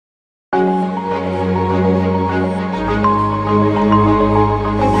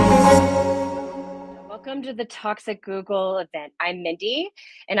to the Toxic Google event. I'm Mindy,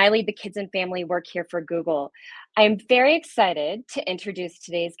 and I lead the kids and family work here for Google. I'm very excited to introduce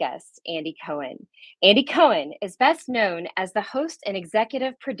today's guest, Andy Cohen. Andy Cohen is best known as the host and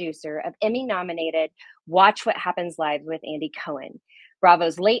executive producer of Emmy-nominated Watch What Happens Live with Andy Cohen,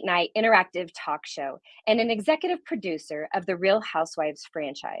 Bravo's late-night interactive talk show, and an executive producer of the Real Housewives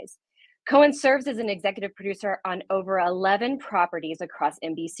franchise. Cohen serves as an executive producer on over 11 properties across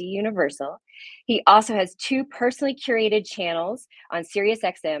NBCUniversal. He also has 2 personally curated channels on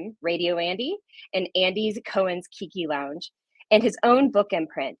SiriusXM, Radio Andy, and Andy Cohen's Kiki Lounge, and his own book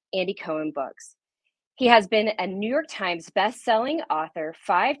imprint, Andy Cohen Books. He has been a New York Times best-selling author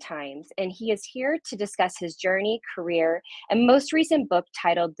 5 times, and he is here to discuss his journey, career, and most recent book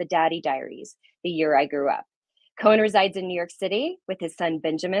titled The Daddy Diaries, The Year I Grew Up. Cohen resides in New York City with his son,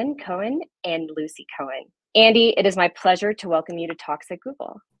 Benjamin Cohen, and Lucy Cohen. Andy, it is my pleasure to welcome you to Talks at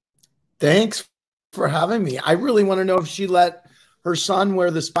Google. Thanks for having me. I really want to know if she let her son wear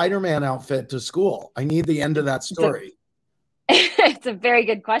the Spider-Man outfit to school. I need the end of that story. It's a very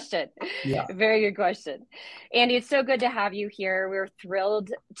good question. Yeah. Very good question. Andy, it's so good to have you here. We're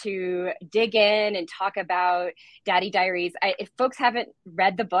thrilled to dig in and talk about Daddy Diaries. If folks haven't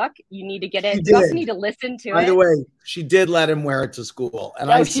read the book, you need to get it. You also need to listen to it. By the way, she did let him wear it to school.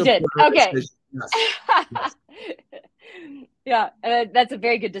 And she did. Okay. Yes. Yes. Yeah, that's a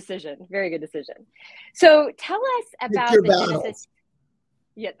very good decision. Very good decision. So tell us about the genesis.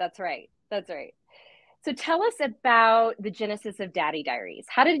 Yeah, that's right. That's right. So tell us about the genesis of Daddy Diaries.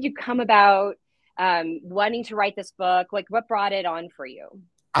 How did you come about wanting to write this book? Like, what brought it on for you?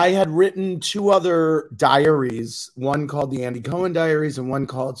 I had written 2 other diaries, one called the Andy Cohen Diaries and one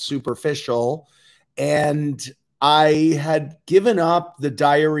called Superficial. And I had given up the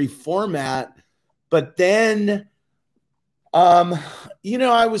diary format, but then,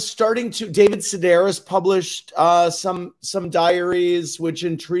 I was starting to, David Sedaris published some diaries, which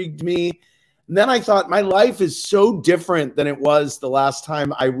intrigued me. And then I thought, my life is so different than it was the last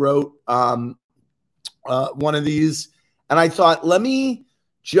time I wrote one of these. And I thought, let me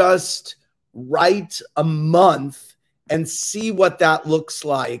just write a month and see what that looks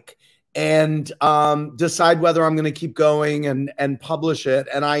like and decide whether I'm going to keep going and publish it.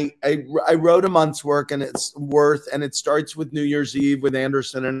 And I wrote a month's work, and it starts with New Year's Eve with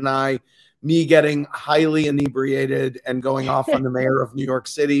Anderson and me getting highly inebriated and going off on the mayor of New York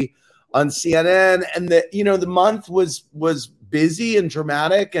City on CNN. And the month was busy and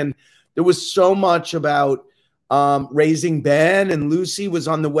dramatic, and there was so much about raising Ben, and Lucy was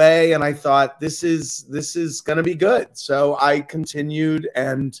on the way, and I thought, this is going to be good. So I continued,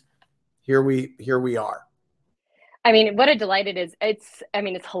 and here we are. I mean, what a delight it is. It's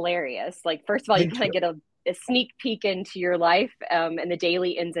hilarious. Like, first of all, you kind of get a sneak peek into your life and the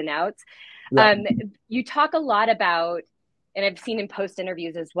daily ins and outs. Yeah. You talk a lot about, and I've seen in post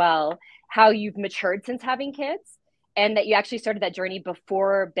interviews as well, how you've matured since having kids, and that you actually started that journey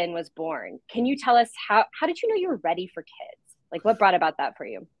before Ben was born. Can you tell us how did you know you were ready for kids? Like, what brought about that for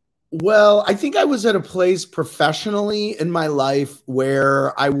you? Well, I think I was at a place professionally in my life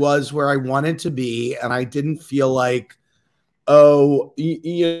where I was where I wanted to be, and I didn't feel like, and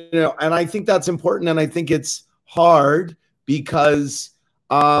I think that's important, and I think it's hard because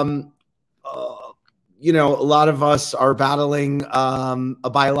a lot of us are battling a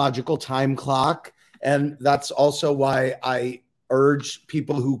biological time clock. And that's also why I urge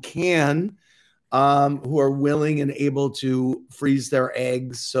people who can, who are willing and able to freeze their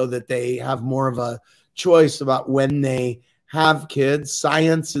eggs so that they have more of a choice about when they have kids.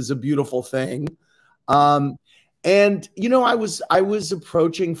 Science is a beautiful thing. I was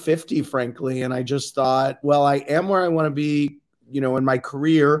approaching 50, frankly, and I just thought, well, I am where I want to be, in my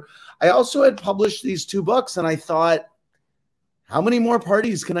career. I also had published these 2 books, and I thought, how many more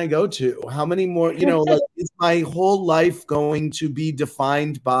parties can I go to? How many more, is my whole life going to be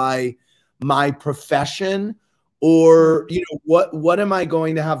defined by my profession? Or, what am I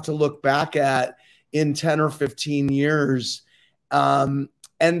going to have to look back at in 10 or 15 years? And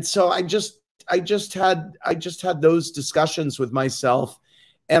so I just had those discussions with myself.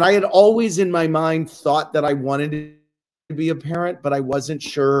 And I had always in my mind thought that I wanted to be a parent, but I wasn't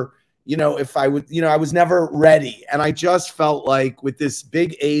sure if I would, I was never ready. And I just felt like with this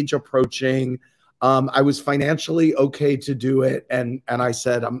big age approaching, I was financially okay to do it. And I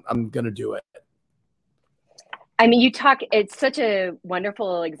said, I'm going to do it. I mean, it's such a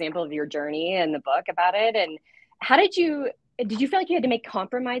wonderful example of your journey in the book about it. And how did you feel like you had to make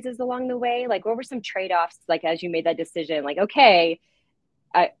compromises along the way? Like, what were some trade-offs, like, as you made that decision, like, okay,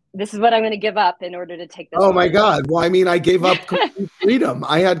 this is what I'm going to give up in order to take this. Oh my God. Well, I mean, I gave up complete freedom.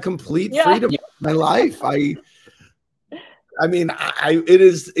 I had complete freedom my life. I mean, I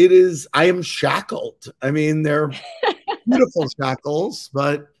am shackled. I mean, they're beautiful shackles,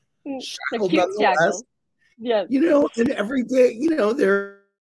 but The shackled cute nonetheless. shackles. Yes. You know, and every day, you know, there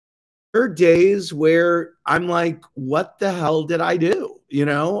are days where I'm like, what the hell did I do? You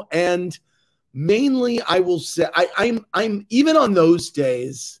know, and mainly I will say I'm even on those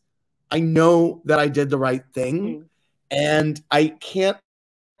days, I know that I did the right thing. And I can't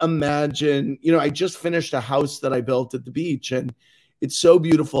imagine, you know, I just finished a house that I built at the beach and it's so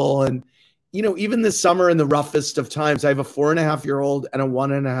beautiful. And, you know, even this summer in the roughest of times, I have a 4.5-year-old and a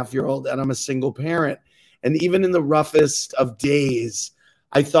 1.5-year-old, and I'm a single parent. And even in the roughest of days,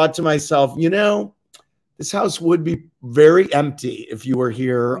 I thought to myself, you know, this house would be very empty if you were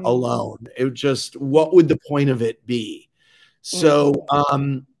here alone. It would just, what would the point of it be? So,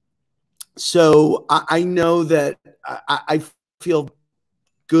 so I know that I feel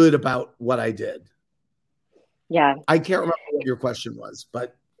good about what I did. Yeah. I can't remember what your question was,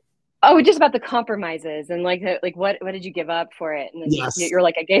 but just about the compromises and like what did you give up for it? And then yes, you're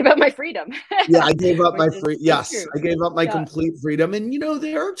like, I gave up my freedom. Yeah, I gave up my free. Yes, true. I gave up my complete freedom. And you know,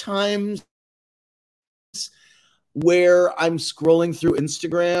 there are times where I'm scrolling through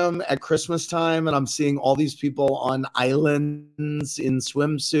Instagram at Christmas time and I'm seeing all these people on islands in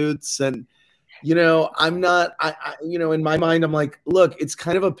swimsuits. And, you know, I'm not, you know, in my mind, I'm like, look, it's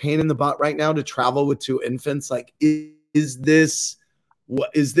kind of a pain in the butt right now to travel with 2 infants. Like, is this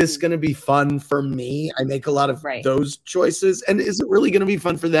going to be fun for me? I make a lot of those choices. And is it really going to be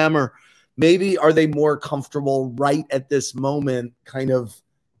fun for them? Or maybe are they more comfortable right at this moment kind of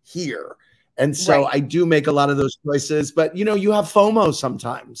here? And so I do make a lot of those choices, but you know, you have FOMO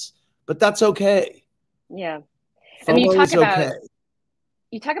sometimes, but that's okay. Yeah. FOMO I mean,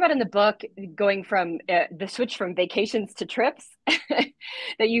 you talk about in the book going from the switch from vacations to trips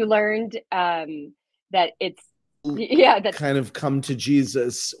that you learned that it's, that's kind of come to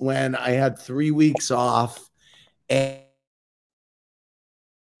Jesus when I had 3 weeks off and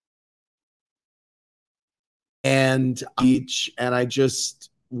I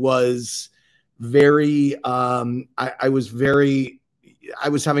just was very I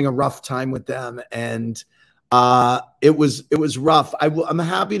was having a rough time with them, and it was rough. I'm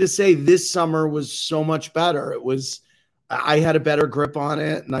happy to say this summer was so much better. I had a better grip on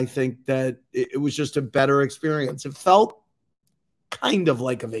it, and I think that it was just a better experience. It felt kind of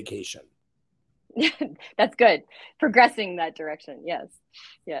like a vacation. That's good. Progressing that direction. Yes.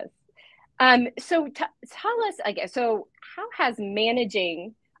 Yes. So tell us, I guess, so how has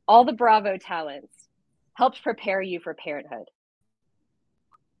managing all the Bravo talents helped prepare you for parenthood?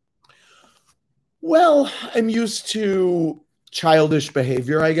 Well, I'm used to childish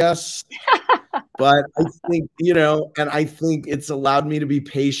behavior, I guess. But I think, you know, and I think it's allowed me to be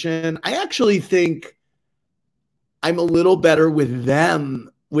patient. I actually think I'm a little better with them,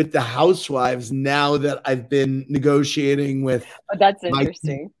 with the housewives, now that I've been negotiating with that's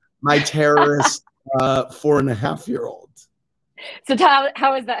interesting. my terrorist 4.5-year-old. So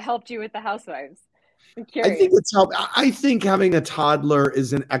how has that helped you with the housewives? I'm curious. I think it's helped. I think having a toddler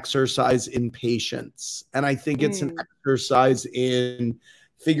is an exercise in patience. And I think it's an exercise in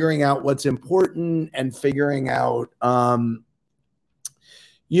figuring out what's important and figuring out,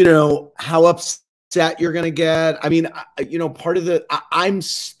 you know, how upset you're going to get. I mean, you know, I'm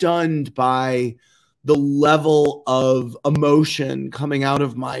stunned by the level of emotion coming out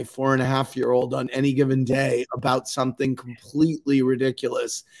of my 4.5-year-old on any given day about something completely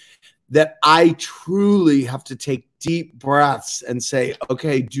ridiculous, that I truly have to take deep breaths and say,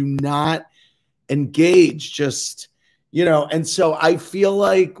 okay, do not engage, just, you know. And so I feel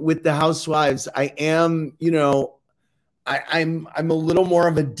like with the housewives, I am, you know, I'm a little more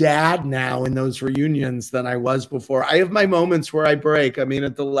of a dad now in those reunions than I was before. I have my moments where I break. I mean,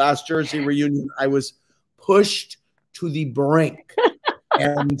 at the last Jersey reunion, I was pushed to the brink.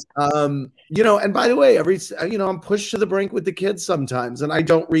 And, you know, and by the way, you know, I'm pushed to the brink with the kids sometimes, and I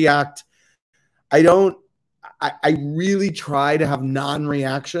don't react. I really try to have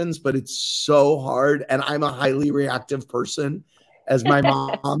non-reactions, but it's so hard. And I'm a highly reactive person, as my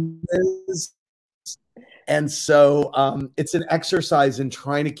mom is. And so it's an exercise in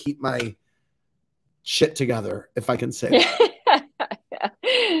trying to keep my shit together, if I can say that.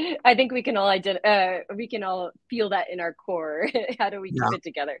 I think we can all we can all feel that in our core. How do we keep it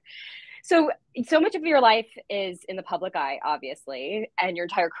together? So much of your life is in the public eye, obviously, and your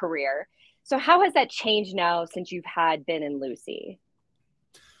entire career. So how has that changed now since you've had Ben and Lucy?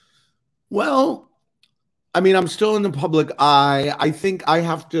 Well, I mean, I'm still in the public eye. I think I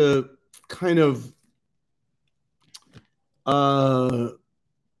have to kind of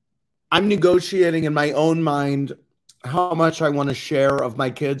I'm negotiating in my own mind how much I want to share of my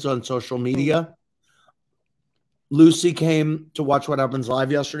kids on social media. Lucy came to watch What Happens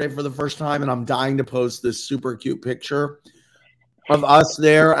Live yesterday for the first time, and I'm dying to post this super cute picture of us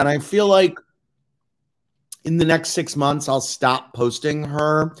there. And I feel like in the next 6 months, I'll stop posting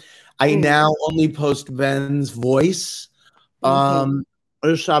her. I now only post Ben's voice,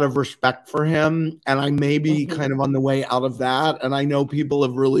 just out of respect for him. And I may be kind of on the way out of that. And I know people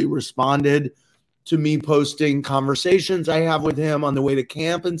have really responded to me posting conversations I have with him on the way to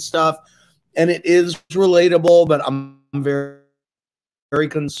camp and stuff. And it is relatable, but I'm very, very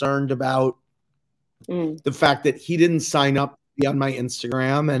concerned about the fact that he didn't sign up to be on my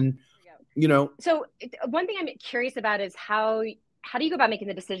Instagram. And, you know. So one thing I'm curious about is how do you go about making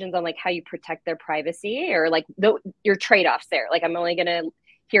the decisions on like how you protect their privacy, or like your trade-offs there? Like, I'm only going to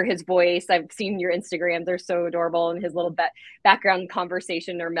hear his voice. I've seen your Instagrams. They're so adorable, and his little background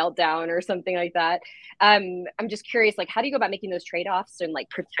conversation or meltdown or something like that. I'm just curious, like, how do you go about making those trade-offs and like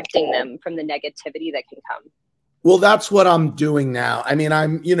protecting them from the negativity that can come? Well, that's what I'm doing now. I mean,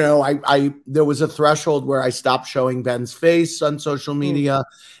 there was a threshold where I stopped showing Ben's face on social media,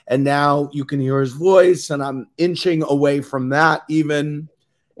 and now you can hear his voice, and I'm inching away from that even.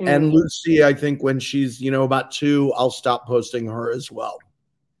 And Lucy, I think when she's, about 2, I'll stop posting her as well.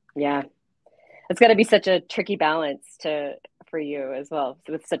 Yeah. It's got to be such a tricky balance for you as well,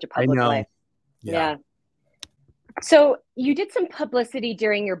 with such a public life. Yeah. So you did some publicity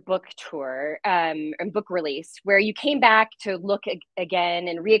during your book tour and book release, where you came back to look again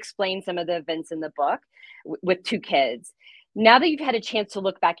and re-explain some of the events in the book with 2 kids. Now that you've had a chance to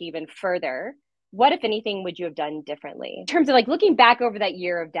look back even further, what, if anything, would you have done differently in terms of like looking back over that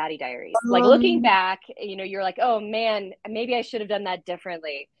year of Daddy Diaries? Like looking back, you're like, oh man, maybe I should have done that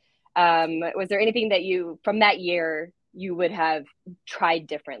differently. Was there anything that from that year you would have tried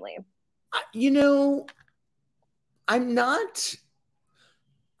differently?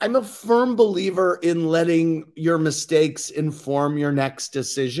 I'm a firm believer in letting your mistakes inform your next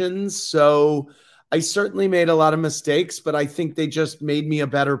decisions. So I certainly made a lot of mistakes, but I think they just made me a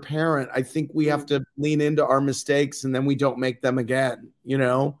better parent. I think we have to lean into our mistakes, and then we don't make them again,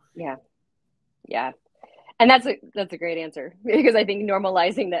 Yeah. Yeah. And that's a great answer, because I think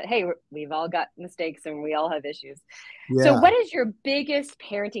normalizing that, hey, we've all got mistakes and we all have issues. Yeah. So what is your biggest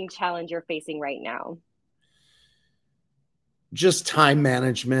parenting challenge you're facing right now? Just time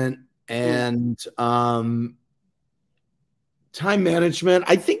management and time management.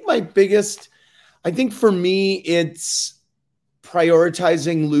 I think for me, it's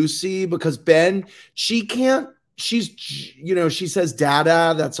prioritizing Lucy, because Ben, she says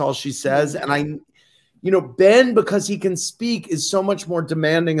dada, that's all she says. And Ben, because he can speak, is so much more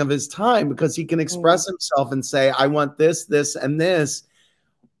demanding of his time, because he can express himself and say, I want this, this, and this,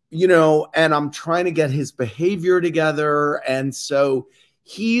 and I'm trying to get his behavior together. And so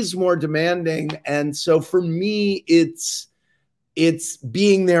he's more demanding. And so for me, it's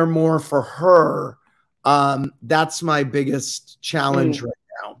being there more for her. That's my biggest challenge right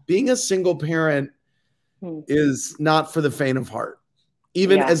now. Being a single parent is not for the faint of heart.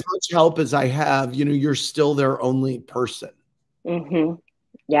 Even as much help as I have, you're still their only person.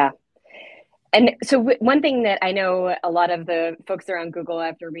 Yeah. And so one thing that I know a lot of the folks around Google,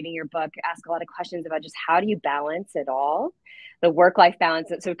 after reading your book, ask a lot of questions about just how do you balance it all, the work-life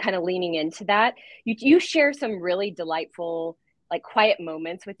balance. So kind of leaning into that, you share some really delightful, like quiet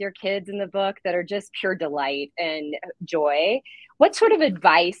moments with your kids in the book that are just pure delight and joy. What sort of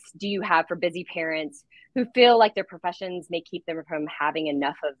advice do you have for busy parents who feel like their professions may keep them from having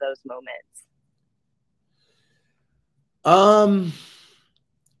enough of those moments?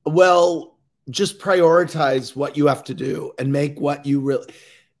 Well, just prioritize what you have to do and make what you really,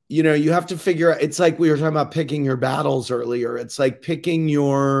 you have to figure out. It's like we were talking about picking your battles earlier. It's like picking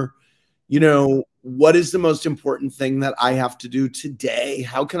your, what is the most important thing that I have to do today?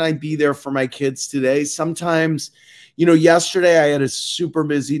 How can I be there for my kids today? Sometimes, yesterday I had a super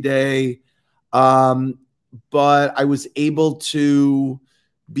busy day, but I was able to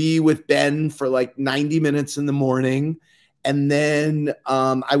be with Ben for like 90 minutes in the morning. And then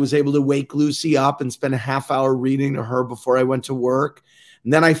I was able to wake Lucy up and spend a half hour reading to her before I went to work.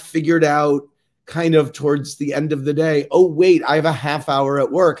 And then I figured out kind of towards the end of the day, oh, wait, I have a half hour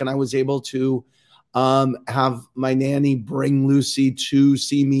at work. And I was able to have my nanny bring Lucy to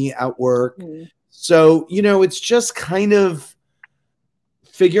see me at work. So, it's just kind of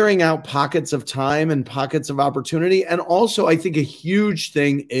figuring out pockets of time and pockets of opportunity. And also, I think a huge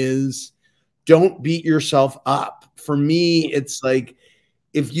thing is don't beat yourself up. For me, it's like,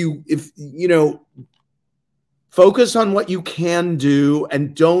 if focus on what you can do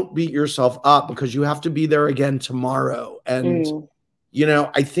and don't beat yourself up because you have to be there again tomorrow. And, you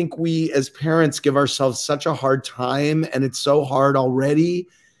know, I think we as parents give ourselves such a hard time, and it's so hard already.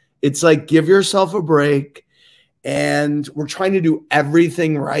 It's like, give yourself a break, and we're trying to do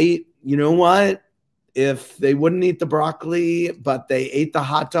everything right. You know what? If they wouldn't eat the broccoli, but they ate the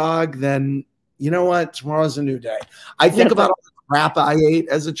hot dog, then you know what? Tomorrow's a new day. I think about all the crap I ate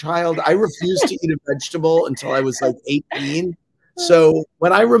as a child. I refused to eat a vegetable until I was like 18. So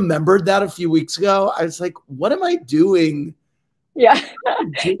when I remembered that a few weeks ago, I was like, what am I doing? Yeah.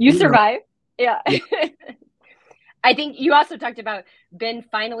 You survived. Yeah. I think you also talked about Ben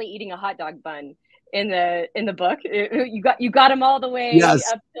finally eating a hot dog bun in the book. You got him all the way up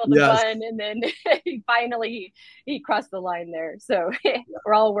till the bun, and then he crossed the line there. So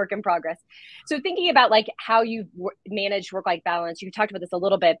we're all a work in progress. So thinking about like how you managed work-life balance, you talked about this a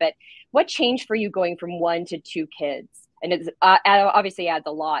little bit, but what changed for you going from 1 to 2 kids? And it's obviously adds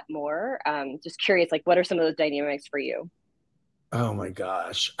a lot more. Just curious, like what are some of those dynamics for you? Oh my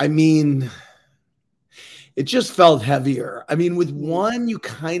gosh. I mean, it just felt heavier. I mean, with one,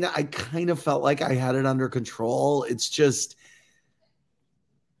 I kind of felt like I had it under control. It's just,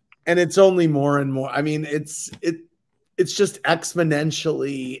 and it's only more and more. I mean, it's just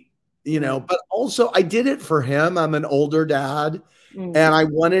exponentially, you know, but also I did it for him. I'm an older dad, and I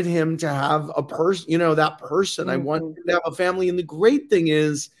wanted him to have a person, you know, that person. I wanted him to have a family. And the great thing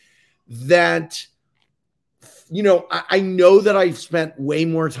is that, you know, I know that I've spent way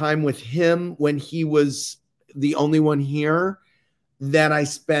more time with him when he was the only one here than I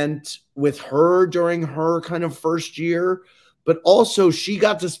spent with her during her kind of first year. But also she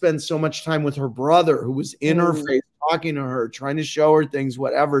got to spend so much time with her brother who was in her face, talking to her, trying to show her things,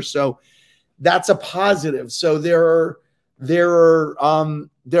 whatever. So that's a positive. So there are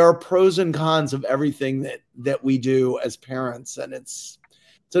pros and cons of everything that we do as parents. And it's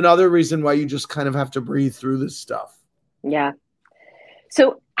another reason why you just kind of have to breathe through this stuff. Yeah.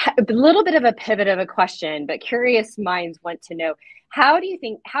 So a little bit of a pivot of a question, but curious minds want to know, how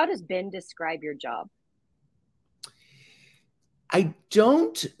does Ben describe your job? I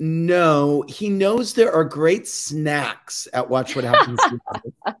don't know. He knows there are great snacks at Watch What Happens.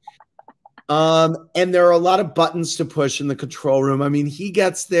 And there are a lot of buttons to push in the control room. I mean, he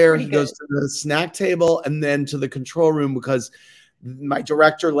gets there, he goes to the snack table and then to the control room because my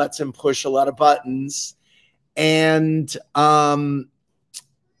director lets him push a lot of buttons. And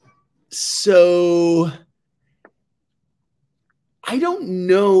so I don't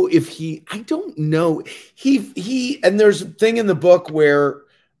know if he and there's a thing in the book where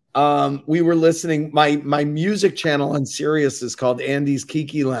we were listening, my music channel on Sirius is called Andy's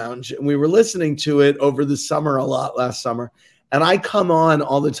Kiki Lounge, and we were listening to it over the summer a lot last summer, and I come on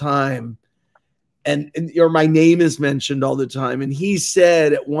all the time and or my name is mentioned all the time. And he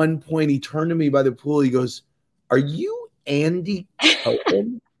said at one point, he turned to me by the pool, he goes, "Are you Andy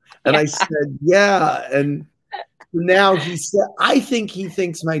Cohen?" And I said, "Yeah." And now he said, I think he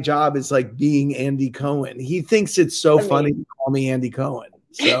thinks my job is like being Andy Cohen. He thinks it's so funny to call me Andy Cohen.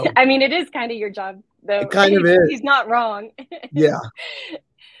 So I mean, it is kind of your job, though. It kind of is. He's not wrong. Yeah.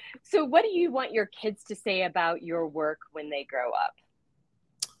 So what do you want your kids to say about your work when they grow up?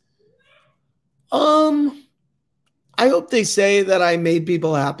 I hope they say that I made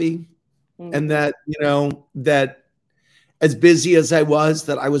people happy, and that, you know, that as busy as I was,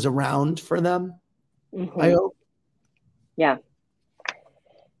 that I was around for them. I hope. Yeah.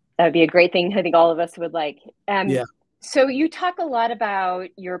 That would be a great thing. I think all of us would like. Yeah. So you talk a lot about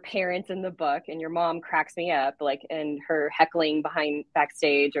your parents in the book, and your mom cracks me up, like, and her heckling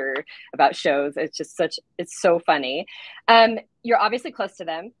backstage or about shows. It's just it's so funny. You're obviously close to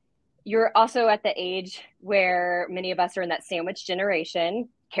them. You're also at the age where many of us are in that sandwich generation,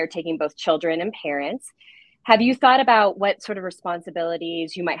 caretaking both children and parents. Have you thought about what sort of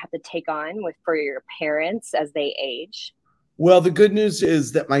responsibilities you might have to take on for your parents as they age? Well, the good news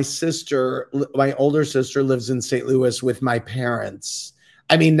is that my older sister lives in St. Louis with my parents.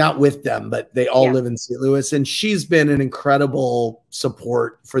 I mean, not with them, but they all live in St. Louis. And she's been an incredible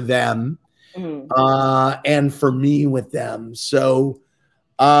support for them and for me with them. So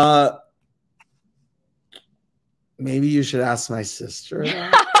maybe you should ask my sister.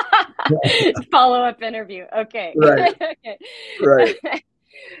 Follow-up interview. Okay. Right. Okay. Right.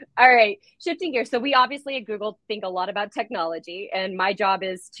 All right. Shifting gears. So we obviously at Google think a lot about technology, and my job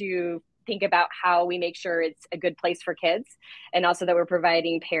is to think about how we make sure it's a good place for kids, and also that we're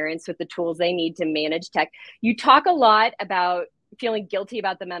providing parents with the tools they need to manage tech. You talk a lot about feeling guilty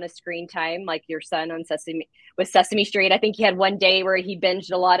about the amount of screen time, like your son on Sesame Street? I think he had one day where he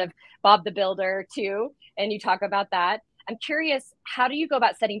binged a lot of Bob the Builder too, and you talk about that. I'm curious, how do you go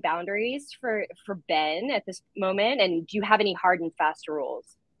about setting boundaries for Ben at this moment? And do you have any hard and fast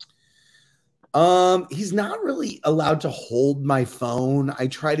rules? He's not really allowed to hold my phone. I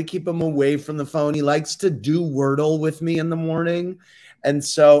try to keep him away from the phone. He likes to do Wordle with me in the morning. And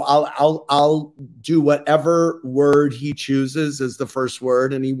so I'll do whatever word he chooses as the first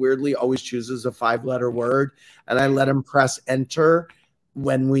word. And he weirdly always chooses a 5-letter word. And I let him press enter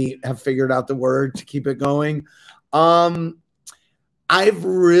when we have figured out the word to keep it going. I've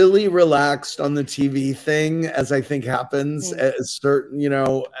really relaxed on the TV thing, as I think happens as certain,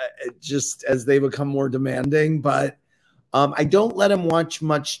 just as they become more demanding. But I don't let him watch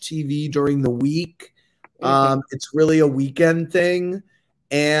much TV during the week. It's really a weekend thing.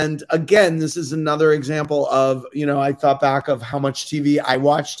 And again, this is another example of, I thought back of how much TV I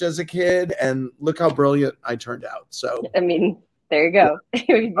watched as a kid, and look how brilliant I turned out. So, I mean, there you go.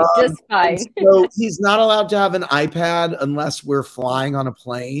 Just fine. So he's not allowed to have an iPad unless we're flying on a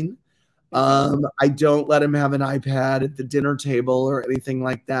plane. I don't let him have an iPad at the dinner table or anything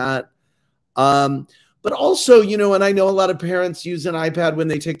like that. But also, and I know a lot of parents use an iPad when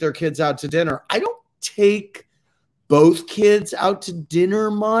they take their kids out to dinner. I don't take both kids out to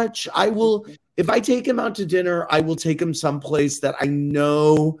dinner much. If I take him out to dinner, I will take him someplace that I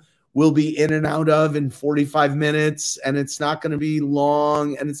know we'll be in and out of in 45 minutes, and it's not going to be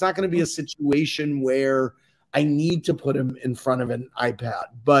long, and it's not going to be a situation where I need to put him in front of an iPad.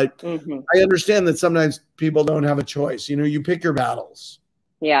 But I understand that sometimes people don't have a choice. You pick your battles.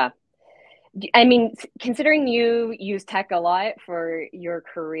 Yeah. I mean, considering you use tech a lot for your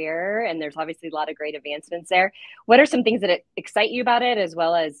career, and there's obviously a lot of great advancements there, what are some things that excite you about it, as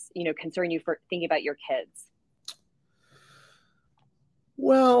well as, concern you for thinking about your kids?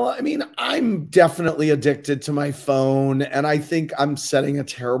 Well, I mean, I'm definitely addicted to my phone, and I think I'm setting a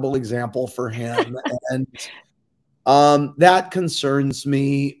terrible example for him. And that concerns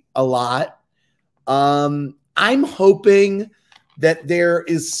me a lot. I'm hoping that there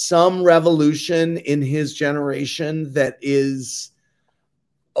is some revolution in his generation that is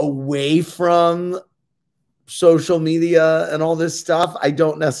away from social media and all this stuff. I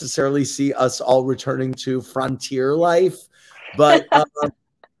don't necessarily see us all returning to frontier life. But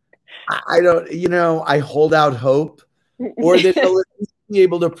I don't, I hold out hope, or that they'll at least be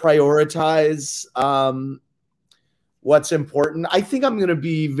able to prioritize what's important. I think I'm going to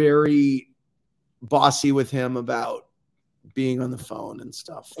be very bossy with him about being on the phone and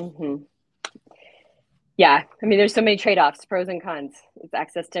stuff. Yeah. I mean, there's so many trade-offs, pros and cons. It's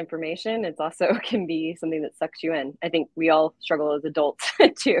access to information. It's also can be something that sucks you in. I think we all struggle as adults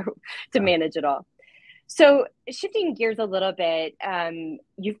to manage it all. So shifting gears a little bit,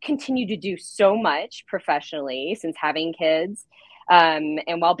 you've continued to do so much professionally since having kids, and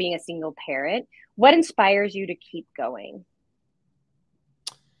while being a single parent. What inspires you to keep going?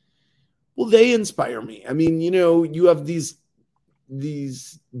 Well, they inspire me. I mean, you have these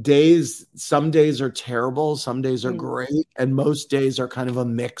days. Some days are terrible, some days are great, and most days are kind of a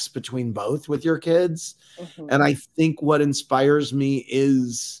mix between both with your kids. And I think what inspires me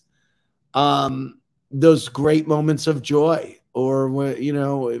is those great moments of joy, or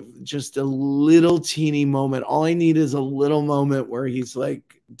when, just a little teeny moment. All I need is a little moment where he's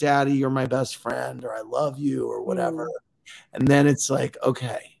like, Daddy, you're my best friend, or I love you, or whatever. And then it's like,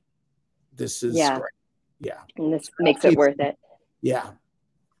 okay, this is great. Yeah. And this makes it worth it. Yeah.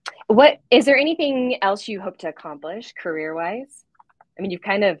 What is there anything else you hope to accomplish career-wise? I mean, you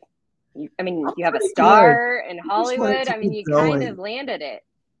have a star in Hollywood. I mean, you kind of landed it.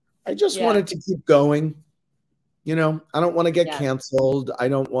 I just wanted to keep going. I don't want to get canceled. I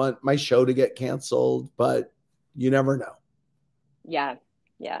don't want my show to get canceled, but you never know. Yeah.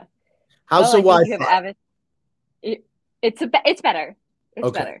 Yeah. How's the Wi-Fi? It's better.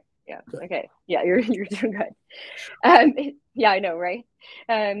 It's better. Yeah. Good. Okay. Yeah. You're doing good. Yeah, I know. Right.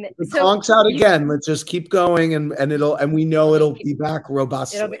 The conk's out again. Let's just keep going, and we know it'll be back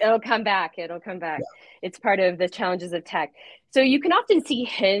robustly. It'll come back. It'll come back. Yeah. It's part of the challenges of tech. So you can often see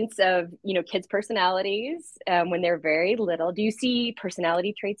hints of, kids' personalities when they're very little. Do you see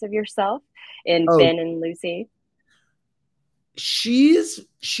personality traits of yourself in Ben and Lucy? She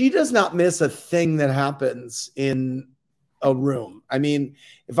does not miss a thing that happens in a room. I mean,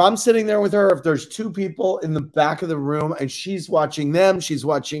 if I'm sitting there with her, if there's two people in the back of the room and she's watching them, she's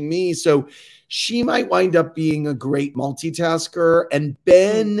watching me. So she might wind up being a great multitasker. And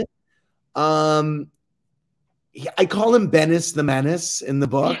Ben, I call him Bennis the Menace in the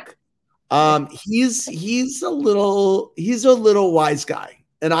book. He's a little wise guy,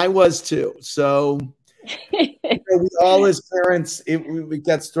 and I was too. So we all as parents, it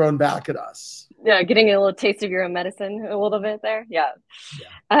gets thrown back at us. Yeah, getting a little taste of your own medicine a little bit there. Yeah.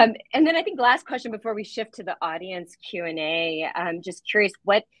 And then I think last question before we shift to the audience Q&A, I'm just curious,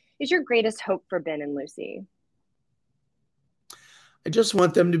 what is your greatest hope for Ben and Lucy? I just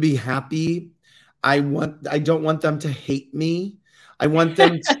want them to be happy. I don't want them to hate me. I want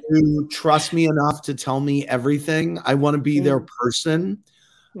them to trust me enough to tell me everything. I want to be their person.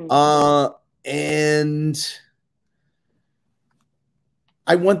 And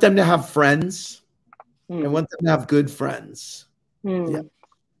I want them to have friends. I want them to have good friends. Yeah.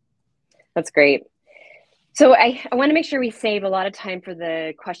 That's great. So I want to make sure we save a lot of time for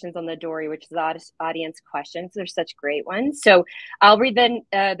the questions on the Dory, which is the audience questions. They're such great ones. So I'll read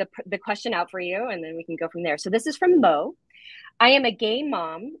the question out for you, and then we can go from there. So this is from Mo. I am a gay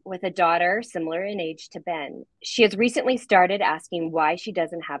mom with a daughter similar in age to Ben. She has recently started asking why she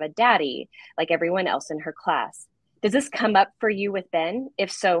doesn't have a daddy like everyone else in her class. Does this come up for you with Ben?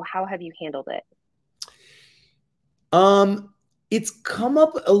 If so, how have you handled it? It's come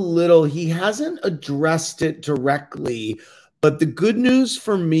up a little. He hasn't addressed it directly, but the good news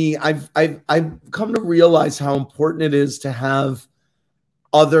for me, I've come to realize how important it is to have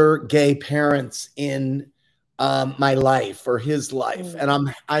other gay parents in my life or his life. And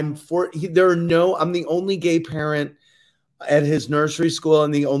I'm the only gay parent at his nursery school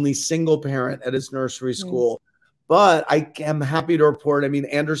and the only single parent at his nursery school. But I am happy to report, I mean,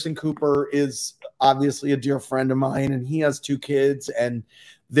 Anderson Cooper is obviously a dear friend of mine, and he has 2 kids. And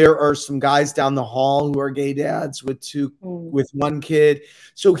there are some guys down the hall who are gay dads with 1 kid.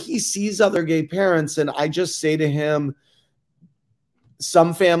 So he sees other gay parents, and I just say to him,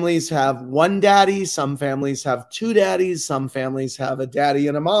 some families have 1 daddy, some families have 2 daddies, some families have a daddy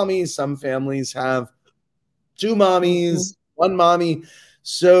and a mommy, some families have 2 mommies, 1 mommy.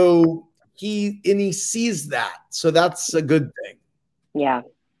 So he sees that. So that's a good thing. Yeah,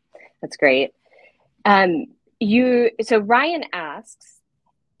 that's great. So Ryan asks,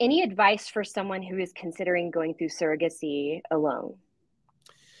 any advice for someone who is considering going through surrogacy alone?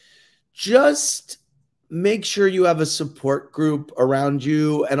 Just make sure you have a support group around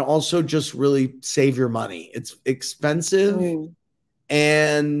you, and also just really save your money. It's expensive.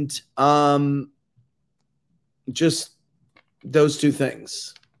 And just those 2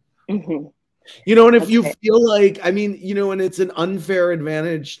 things. You know, and if you feel like, I mean, you know, and it's an unfair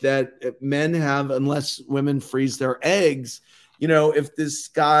advantage that men have unless women freeze their eggs. You know, if this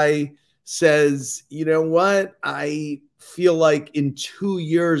guy says, you know what, I feel like in 2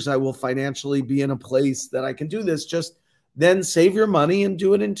 years I will financially be in a place that I can do this, just then save your money and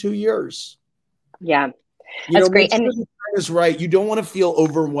do it in 2 years. Yeah, that's great. And the time is right. You don't want to feel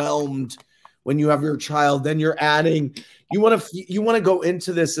overwhelmed when you have your child. Then you're adding. You want to go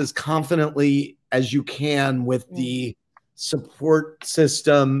into this as confidently as you can with the support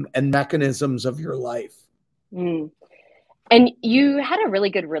system and mechanisms of your life. And you had a really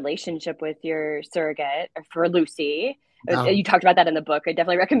good relationship with your surrogate for Lucy. You talked about that in the book. I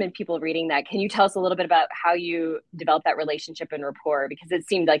definitely recommend people reading that. Can you tell us a little bit about how you developed that relationship and rapport? Because it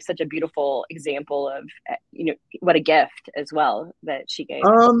seemed like such a beautiful example of, you know, what a gift as well that she gave.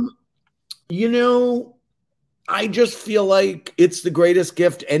 You know, I just feel like it's the greatest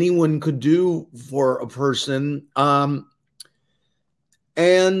gift anyone could do for a person. And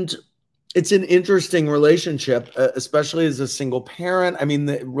it's an interesting relationship, especially as a single parent. I mean,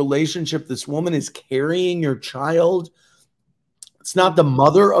 the relationship, this woman is carrying your child. It's not the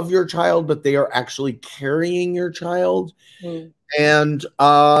mother of your child, but they are actually carrying your child. And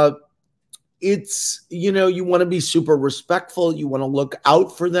it's, you know, you want to be super respectful. You want to look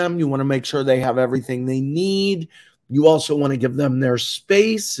out for them. You want to make sure they have everything they need. You also want to give them their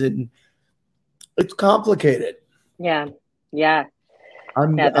space, and it's complicated. Yeah.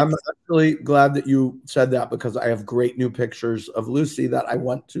 I'm actually glad that you said that, because I have great new pictures of Lucy that I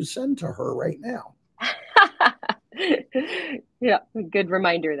want to send to her right now. Yeah, good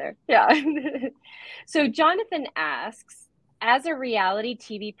reminder there. Yeah. So Jonathan asks, as a reality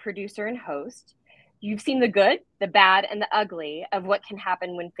TV producer and host, you've seen the good, the bad, and the ugly of what can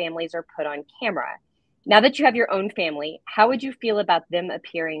happen when families are put on camera. Now that you have your own family, how would you feel about them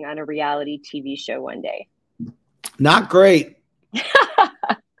appearing on a reality TV show one day? Not great. I'm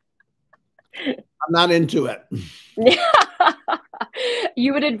not into it.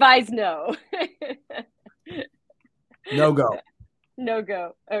 You would advise no. No go. No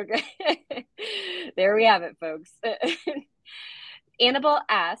go. Okay. There we have it, folks. Annabelle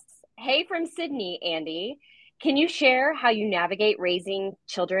asks, hey from Sydney, Andy. Can you share how you navigate raising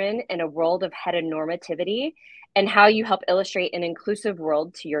children in a world of heteronormativity and how you help illustrate an inclusive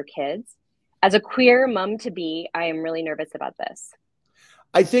world to your kids? As a queer mom to be, I am really nervous about this.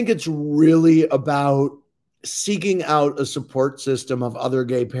 I think it's really about seeking out a support system of other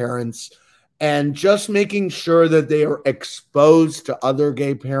gay parents and just making sure that they are exposed to other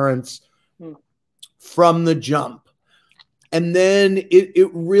gay parents from the jump. And then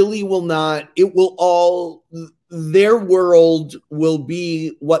it really will not, it will all, their world will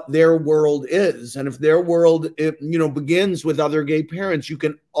be what their world is. And if their world, begins with other gay parents, you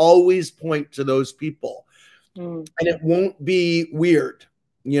can always point to those people. And it won't be weird,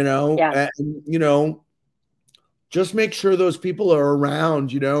 Yeah. and, just make sure those people are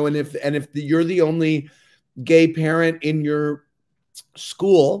around, and if you're the only gay parent in your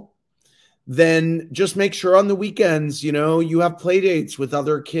school, then just make sure on the weekends, you have play dates with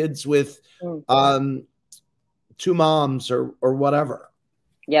other kids with two moms or whatever.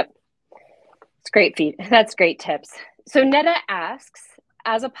 Yep. It's great feed. That's great tips. So Netta asks,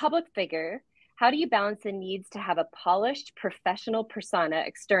 as a public figure, how do you balance the needs to have a polished professional persona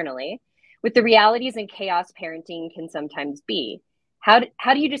externally with the realities and chaos parenting can sometimes be? How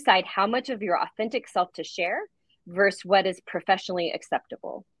do you decide how much of your authentic self to share versus what is professionally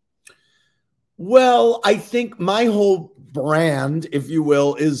acceptable? Well, I think my whole brand, if you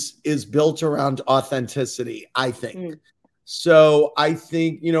will, is built around authenticity, I think. So I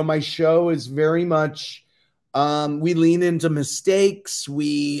think, my show is very much, we lean into mistakes.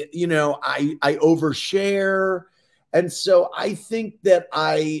 I overshare. And so I think that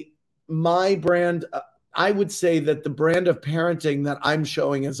my brand, I would say that the brand of parenting that I'm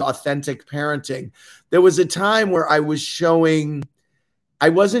showing is authentic parenting. There was a time where I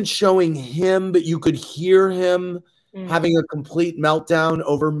wasn't showing him, but you could hear him having a complete meltdown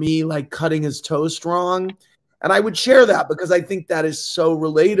over me, like cutting his toast wrong. And I would share that because I think that is so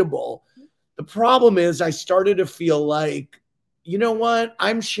relatable. The problem is I started to feel like, you know what?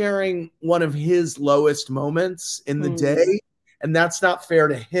 I'm sharing one of his lowest moments in the day, and that's not fair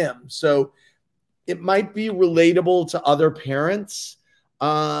to him. So it might be relatable to other parents.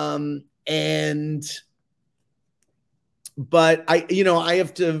 But I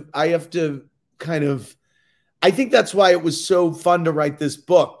have to kind of, I think that's why it was so fun to write this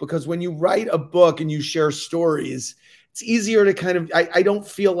book, because when you write a book and you share stories, it's easier to kind of, I don't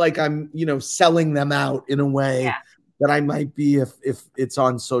feel like I'm, selling them out in a way that I might be if it's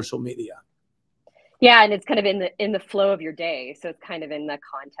on social media. Yeah. And it's kind of in the flow of your day. So it's kind of in the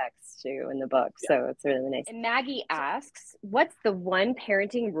context too in the book. Yeah. So it's really nice. And Maggie asks, what's the one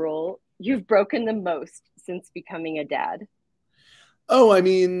parenting rule you've broken the most since becoming a dad? Oh, I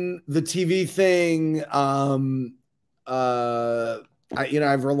mean, the TV thing,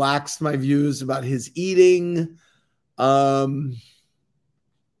 I've relaxed my views about his eating. He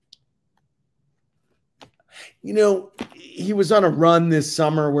was on a run this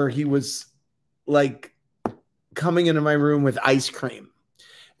summer where he was like coming into my room with ice cream.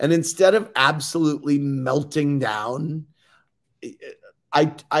 And instead of absolutely melting down,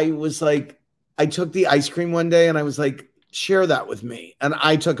 I was like, I took the ice cream one day and I was like, share that with me. And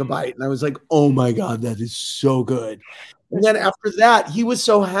I took a bite and I was like, oh my God, that is so good. And then after that, he was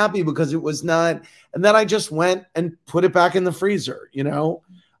so happy because it was not, and then I just went and put it back in the freezer,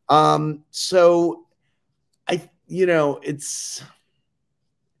 So it's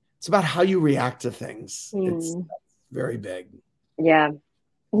about how you react to things. It's very big. Yeah.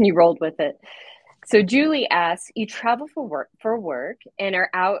 You rolled with it. So Julie asks, you travel for work and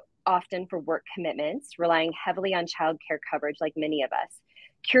are out often for work commitments, relying heavily on childcare coverage like many of us.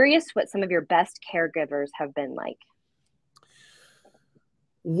 Curious what some of your best caregivers have been like.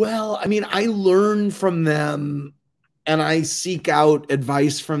 Well, I mean, I learn from them and I seek out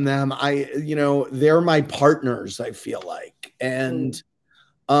advice from them. They're my partners, I feel like. And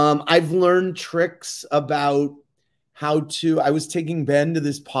I've learned tricks about I was taking Ben to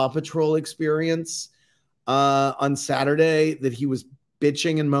this Paw Patrol experience on Saturday that he was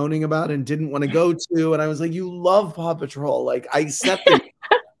bitching and moaning about and didn't want to go to. And I was like, you love Paw Patrol. Like, I set it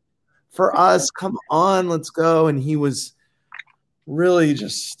for us. Come on, let's go. And he was really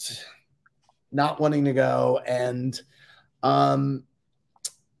just not wanting to go. And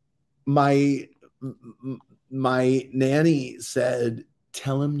my nanny said,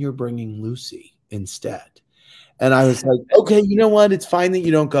 tell him you're bringing Lucy instead. And I was like, okay, you know what? It's fine that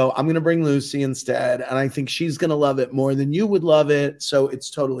you don't go. I'm going to bring Lucy instead. And I think she's going to love it more than you would love it. So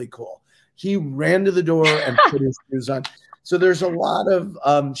it's totally cool. He ran to the door and put his shoes on. So there's a lot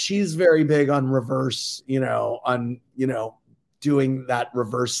of, she's very big on reverse, doing that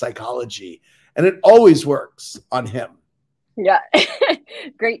reverse psychology. And it always works on him. Yeah.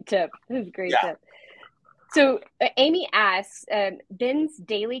 Great tip. This is a great tip. So Amy asks, Ben's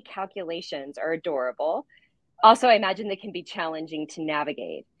daily calculations are adorable. Also, I imagine they can be challenging to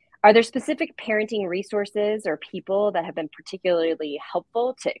navigate. Are there specific parenting resources or people that have been particularly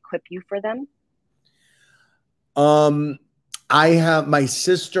helpful to equip you for them? My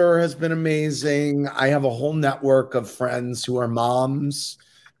sister has been amazing. I have a whole network of friends who are moms.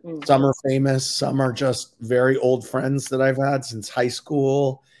 Mm-hmm. Some are famous. Some are just very old friends that I've had since high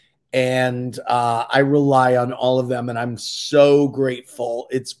school. And I rely on all of them. And I'm so grateful.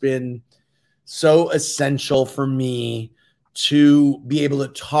 It's been so essential for me to be able to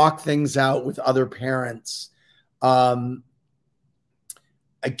talk things out with other parents. I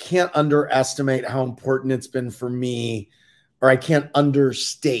can't underestimate how important it's been for me, or I can't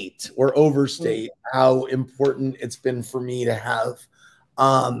understate or overstate how important it's been for me to have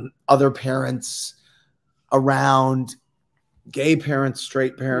other parents around, gay parents,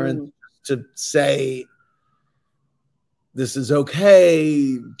 straight parents, to say, this is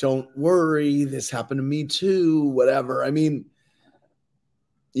okay, don't worry, this happened to me too, whatever. I mean,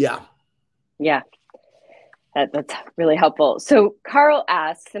 yeah. That's really helpful. So Carl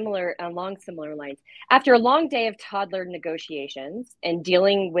asks, along similar lines, after a long day of toddler negotiations and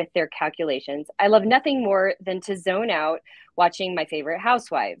dealing with their calculations, I love nothing more than to zone out watching my favorite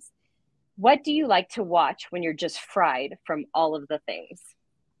housewives. What do you like to watch when you're just fried from all of the things?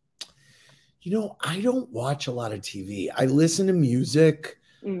 You know, I don't watch a lot of TV. I listen to music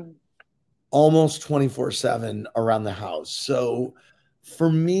almost 24/7 around the house. So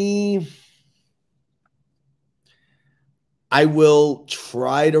for me, I will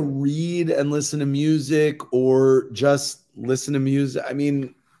try to read and listen to music, or just listen to music. I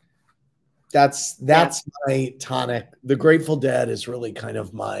mean, that's my tonic. The Grateful Dead is really kind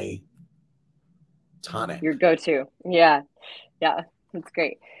of my tonic. Your go-to. Yeah, that's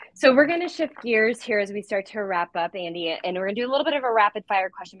great. So we're going to shift gears here as we start to wrap up, Andy, and we're going to do a little bit of a rapid fire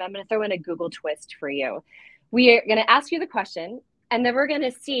question, but I'm going to throw in a Google twist for you. We are going to ask you the question, and then we're going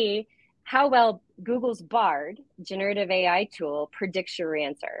to see how well Google's Bard, generative AI tool, predicts your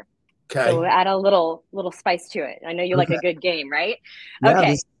answer. Okay. So we'll add a little spice to it. I know you like a good game, right? Yeah,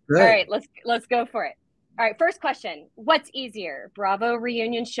 okay. All right, let's go for it. All right, first question. What's easier, Bravo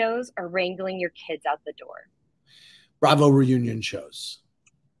reunion shows or wrangling your kids out the door? Bravo reunion shows.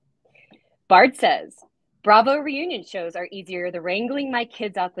 Bard says, Bravo reunion shows are easier than wrangling my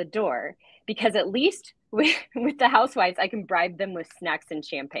kids out the door, because at least with the housewives, I can bribe them with snacks and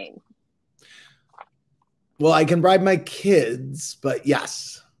champagne. Well, I can bribe my kids, but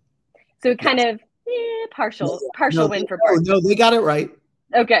yes. So kind of partial win for Bard. No, they got it right.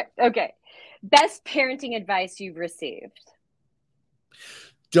 Okay. Best parenting advice you've received?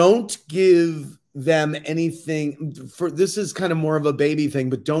 Don't give them anything. This is kind of more of a baby thing,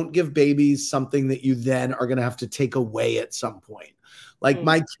 but don't give babies something that you then are going to have to take away at some point. Like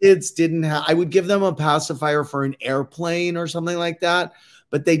my kids didn't have, I would give them a pacifier for an airplane or something like that,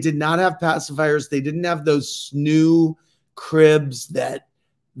 but they did not have pacifiers. They didn't have those snoo cribs that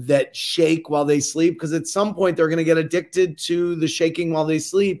shake while they sleep, because at some point they're going to get addicted to the shaking while they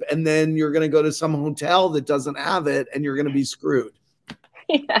sleep, and then you're going to go to some hotel that doesn't have it, and you're going to be screwed.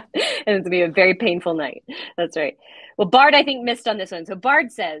 Yeah, and it's going to be a very painful night. That's right. Well, Bard, I think, missed on this one. So Bard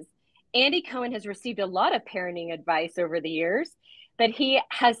says, Andy Cohen has received a lot of parenting advice over the years, but he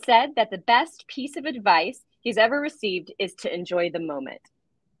has said that the best piece of advice he's ever received is to enjoy the moment.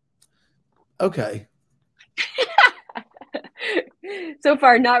 Okay. So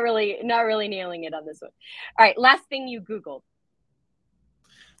far, not really nailing it on this one. All right, last thing you Googled.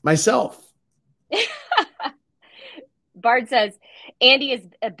 Myself. Bard says, Andy is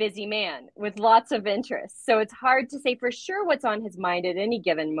a busy man with lots of interests, so it's hard to say for sure what's on his mind at any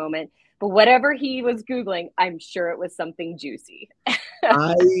given moment, but whatever he was Googling, I'm sure it was something juicy.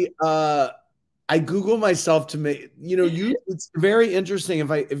 I Google myself to make, it's very interesting.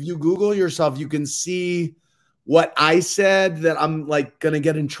 If you Google yourself, you can see what I said that I'm like going to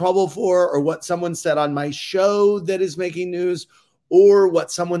get in trouble for, or what someone said on my show that is making news, or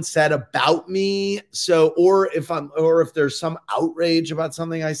what someone said about me. So, or if there's some outrage about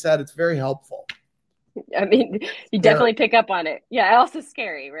something I said, it's very helpful. I mean, you definitely pick up on it. Yeah. Also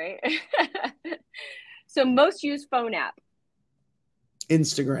scary, right? So most used phone app.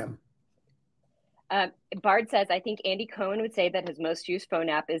 Instagram. Bard says, I think Andy Cohen would say that his most used phone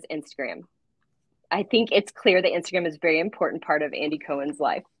app is Instagram. I think it's clear that Instagram is a very important part of Andy Cohen's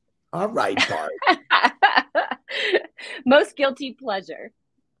life. All right, Bard. Most guilty pleasure.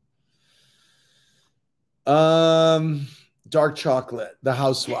 dark chocolate, The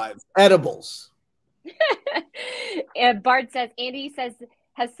Housewives, edibles. And Bart says,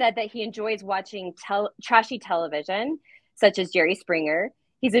 has said that he enjoys watching trashy television, such as Jerry Springer.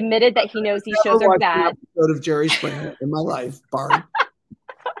 He's admitted that he knows these shows are bad. An episode of Jerry Springer in my life, Bart.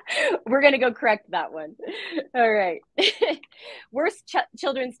 We're going to go correct that one. All right. Worst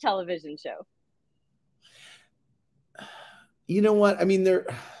children's television show. You know what? I mean,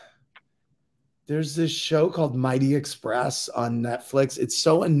 there's this show called Mighty Express on Netflix. It's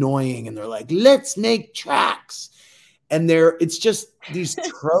so annoying. And they're like, let's make tracks. And it's just, these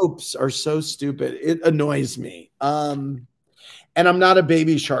tropes are so stupid. It annoys me. And I'm not a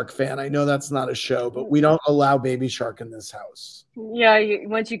Baby Shark fan. I know that's not a show, but we don't allow Baby Shark in this house. Yeah,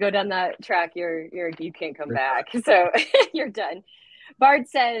 once you go down that track, you can't come back. So you're done. Bard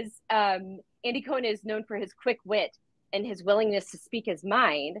says Andy Cohen is known for his quick wit and his willingness to speak his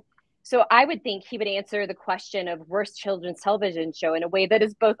mind. So I would think he would answer the question of worst children's television show in a way that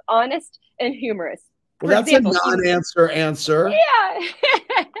is both honest and humorous. Well, that's example, a non-answer answer. Yeah.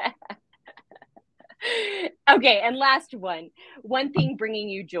 Okay, and last one. One thing bringing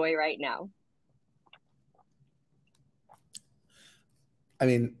you joy right now. I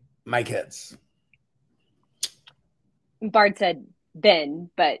mean, my kids. Bard said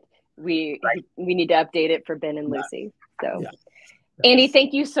Ben, but we need to update it for Ben and Lucy. So, yeah. Andy,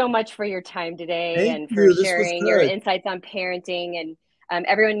 thank you so much for your time today and for sharing your insights on parenting. And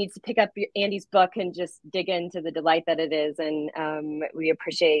everyone needs to pick up Andy's book and just dig into the delight that it is. And we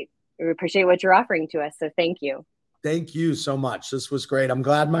appreciate what you're offering to us. So thank you. Thank you so much. This was great. I'm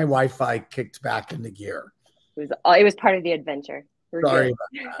glad my Wi-Fi kicked back into gear. It was part of the adventure. Sorry about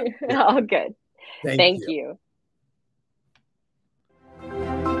that. All good. Thank you.